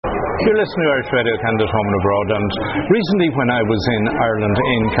You're listening to Irish Radio Canada Home and Abroad, and recently when I was in Ireland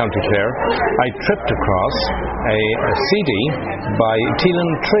in County Clare, I tripped across a CD by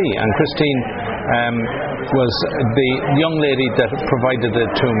Telenn and Christine was the young lady that provided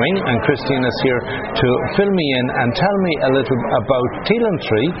it to me, and Christine is here to fill me in and tell me a little about Telenn,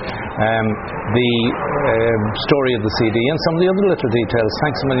 the story of the CD and some of the other little details.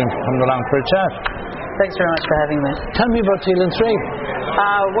 Thanks a million for coming along for a chat. Thanks very much for having me. Tell me about Telenn.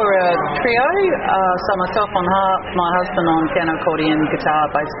 We're a trio, so myself on harp, my husband on piano, accordion, guitar,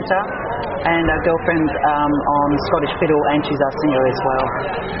 bass guitar, and our girlfriend on Scottish fiddle, and she's our singer as well.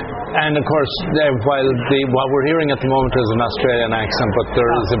 And of course, while we're hearing at the moment is an Australian accent, but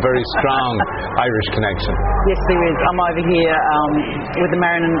there is a very strong Irish connection. Yes, there is. I'm over here with the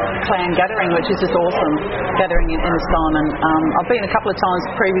Marrinan clan gathering, which is just awesome, gathering in Enniston. And I've been a couple of times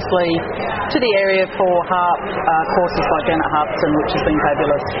previously to the area for harp courses like Janet Harpson, which has been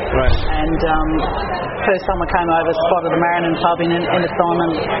fabulous. Right. And first time I came over, spotted the Marrinan pub in Enniston,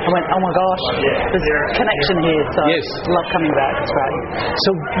 and I went, oh my gosh, there's a connection here. So yes. Love coming back. It's great. So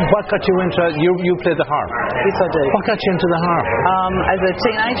what got you into you play the harp? Yes, I do. What got you into the harp? As a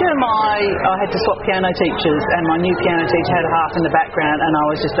teenager, I had to swap piano teachers, and my new piano teacher had a harp in the background, and I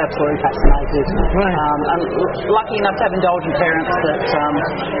was just absolutely fascinated. Right. I'm lucky enough to have indulgent parents that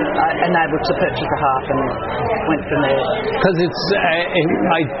enabled to purchase a harp, and went from there. Because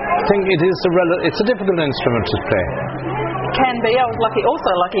I think it's a difficult instrument to play. Can be. I was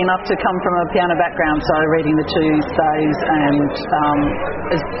also lucky enough to come from a piano background, so reading the two staves and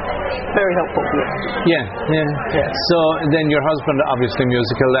is very helpful. Yeah. So then your husband, obviously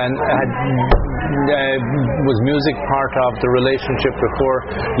musical, and was music part of the relationship before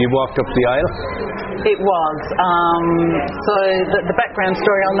you walked up the aisle? It was. So the background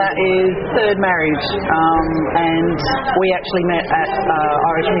story on that is third marriage, and we actually met at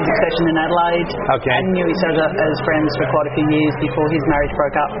Irish Music Session in Adelaide, okay, and knew each other as friends for quite a few years before his marriage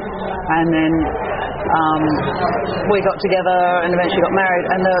broke up, and then we got together and eventually got married.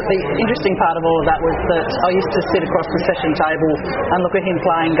 And the interesting part of all of that was that I used to sit across the session table and look at him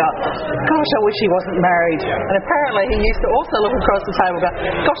play and go, gosh, I wish he wasn't married. And apparently he used to also look across the table and go,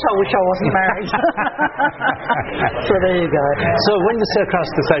 gosh, I wish I wasn't married. So there you go. So when you sit across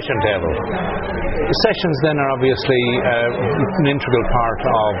the session table, sessions then are obviously an integral part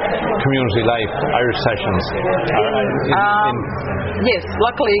of community life, Irish sessions. Yes,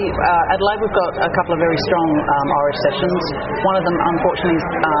 luckily Adelaide we've got a couple of very strong Irish sessions. One of them, unfortunately,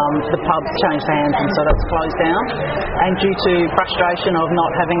 the pub changed hands, and so that's closed down. And due to frustration of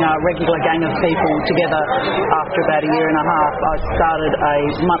not having a regular gang of people together after about a year and a half, I started a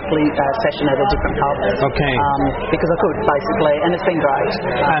monthly session at a different pub. Okay. Because I could, basically, and it's been great.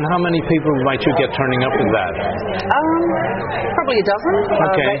 And how many people might you get turning up in that? Probably a dozen.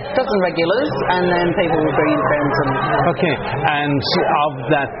 Okay. A dozen regulars, and then people will bring in friends. Okay. And of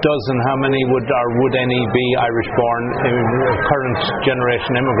that dozen, how many would any be Irish-born, current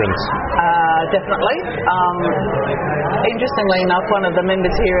generation immigrants? Definitely. Interestingly enough, one of the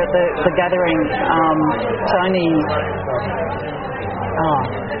members here at the gathering, Tony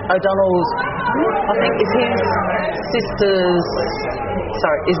O'Donnell's, I think is his sister's,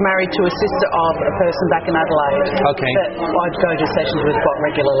 is married to a sister of a person back in Adelaide. Okay. That I'd go to sessions with quite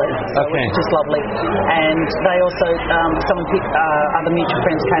regularly. So okay. Which is lovely. And they also, some other mutual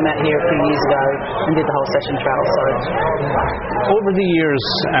friends came out here a few years ago and did the whole session trail. So over the years,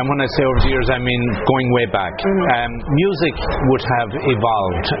 and when I say over the years, I mean going way back, music would have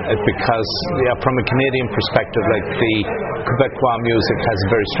evolved because from a Canadian perspective, like the Quebecois music has a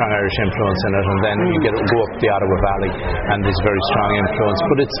very strong Irish influence in it, and then you go up the Ottawa Valley and there's very strong influence,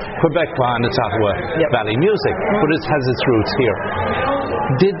 but it's Quebecois and it's Ottawa Valley music, but it has its roots here.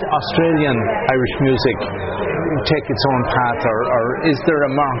 Did Australian Irish music take its own path, or is there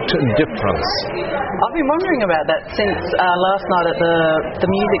a marked difference? I've been wondering about that since last night at the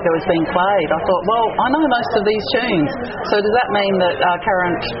music that was being played. I thought, well, I know most of these tunes, so does that mean that our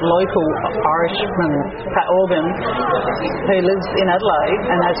current local Irishman, Pat Organ, who lives in Adelaide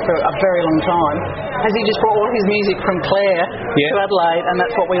and has for a very long time, has he just brought all his music from Clare to Adelaide, and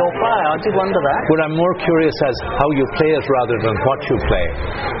that's what we all play? I did wonder that. But I'm more curious as how you play it rather than what you play,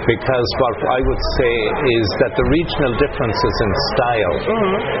 because what I would say is that the regional differences in style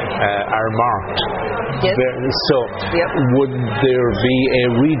are marked. Yes. So would there be a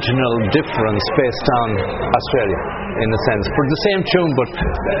regional difference based on Australia? in a sense, for the same tune, but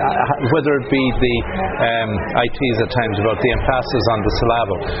whether it be the ITs at times about the emphasis on the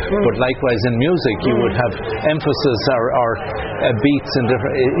syllable, but likewise in music you would have emphasis or beats in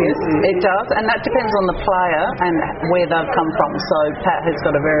different... Yes, it does, and that depends on the player and where they've come from. So Pat has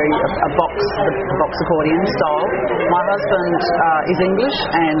got a box accordion style. My husband is English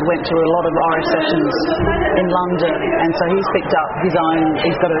and went to a lot of Irish sessions in London, and so he's picked up his own.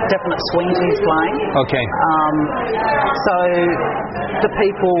 He's got a definite swing to his playing. Okay. So the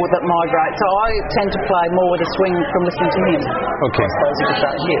people that migrate, so I tend to play more with a swing from listening to him. Okay. I suppose you could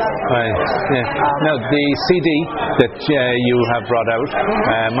say, yes. Right. Yeah. Now the CD that you have brought out,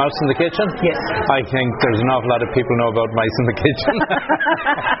 Mouse in the Kitchen. Yes. I think there's an awful lot of people know about Mice in the Kitchen.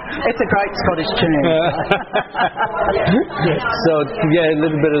 It's a great Scottish tune. Yes. So yeah, a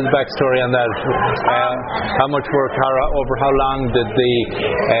little bit of the backstory on that. How much work, over how long did the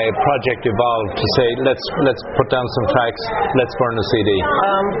project evolve to say let's put down some tracks, let's burn a CD?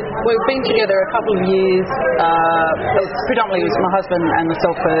 We've been together a couple of years. Predominantly it was my husband and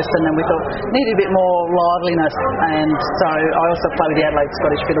myself first, and then we thought needed a bit more liveliness, and so I also play with the Adelaide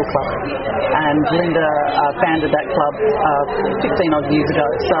Scottish Fiddle Club, and Linda founded that club 15 odd years ago,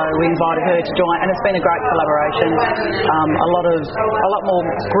 so we invited her to join, and it's been a great collaboration. A lot more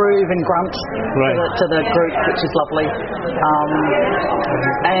groove and grunt to the group, which is lovely.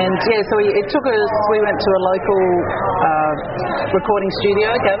 And yeah, so it took us. We went to a local recording studio,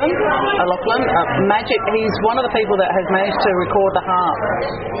 Gavin Lachlan. Magic. He's one of the people that has managed to record the harp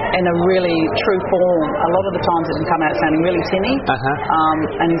in a really true form. A lot of the times it can come out sounding really tinny,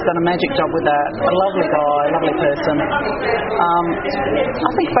 and he's done a magic job with that. A lovely guy, lovely person.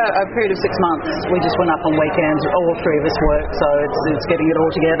 I think for a period of 6 months we just went up on weekends. All three of us work, so it's getting it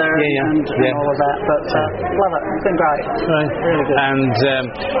all together and all of that. But love it. It's been great. Right. Really good. And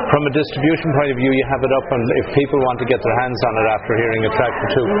from a distribution point of view, you have it up, and if people want to get their hands on it after hearing a track or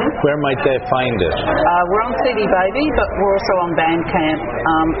two, where might they find it? We're on CD Baby, but we're also on Bandcamp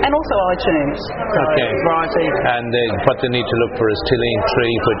and also iTunes. Okay. Variety. And what they need to look for is Telenn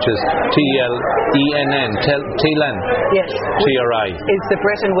Tree, which is T-L-E-N-N. Telenn. Yes. T-R-I. It's the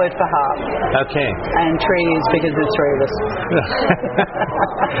Breton word for harp. Okay. And tree is because there's three of us.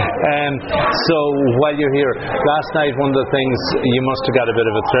 So while you're here, last night one of the things you must have got a bit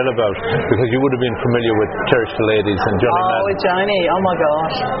of a thrill about, because you would have been familiar with Church the Ladies and Johnny Madden. With Johnny, oh my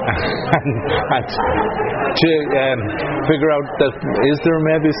gosh. and to figure out that is there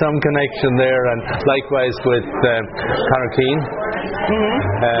maybe some connection there, and likewise with Conor Keane.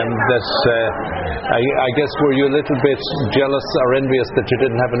 I guess were you a little bit jealous or envious that you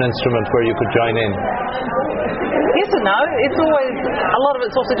didn't have an instrument where you could join in? Yes and no. It's always, a lot of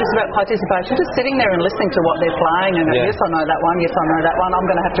it's also just about participation, just sitting there and listening to what they're playing and yes I know that one, yes I know that one, I'm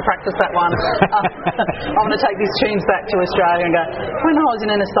going to have to practice that one. I'm going to take these tunes back to Australia and go, when I was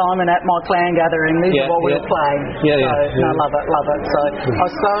in an assignment at my clan gathering, these are what we were playing. No, love it. So it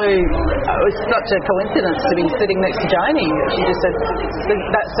was such a coincidence to be sitting next to Janie. She just said,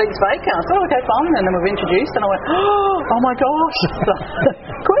 that seat's vacant. I said, oh, okay, fine. And then we were introduced and I went, oh my gosh,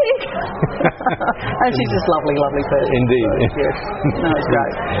 quick. And she's just lovely person. Indeed. So, yes. No, it's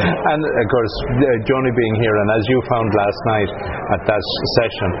great. And of course, Joni being here, and as you found last night at that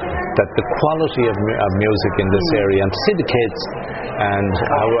session, that the quality of music in this area, and to see the kids and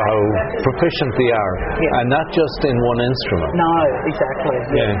how proficient they are, and not just in one instrument. No, exactly.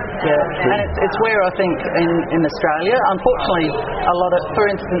 And it's where I think in Australia, unfortunately, a lot of, for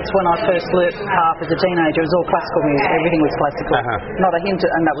instance, when I first learnt harp as a teenager, it was all classical music. Everything was classical. Not a hint,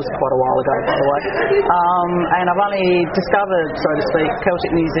 and that was quite a while ago, by the way. And I've only discovered, so to speak,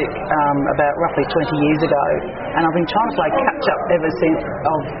 Celtic music about roughly 20 years ago, and I've been trying to play catch up ever since,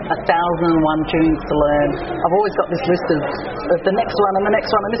 of 1,001 tunes to learn. I've always got this list of the next one and the next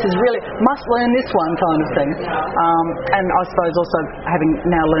one, and this is really must learn this one kind of thing. And I suppose also having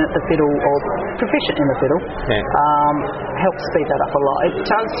now learnt the fiddle, or proficient in the fiddle, helps speed that up a lot. It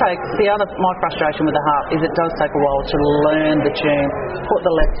does take, my frustration with the harp is it does take a while to learn the tune, put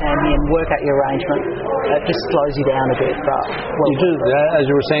the left hand in, work out your arrangement. It just slows you down a bit. But you do, as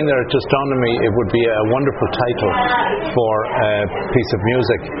you were saying there, it just dawned on me, it would be a wonderful title for a piece of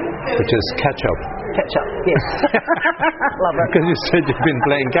music, which is Catch Up. Catch Up, yes. Love it. Because you said you've been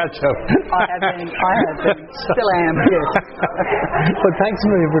playing catch up. I have been. Still am, yes. Well, thanks a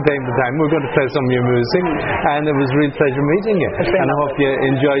million for taking the time. We're going to play some of your music, and it was a real pleasure meeting you. And I hope you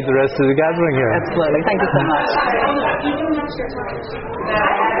enjoyed the rest of the gathering here. Absolutely. Thank you so much.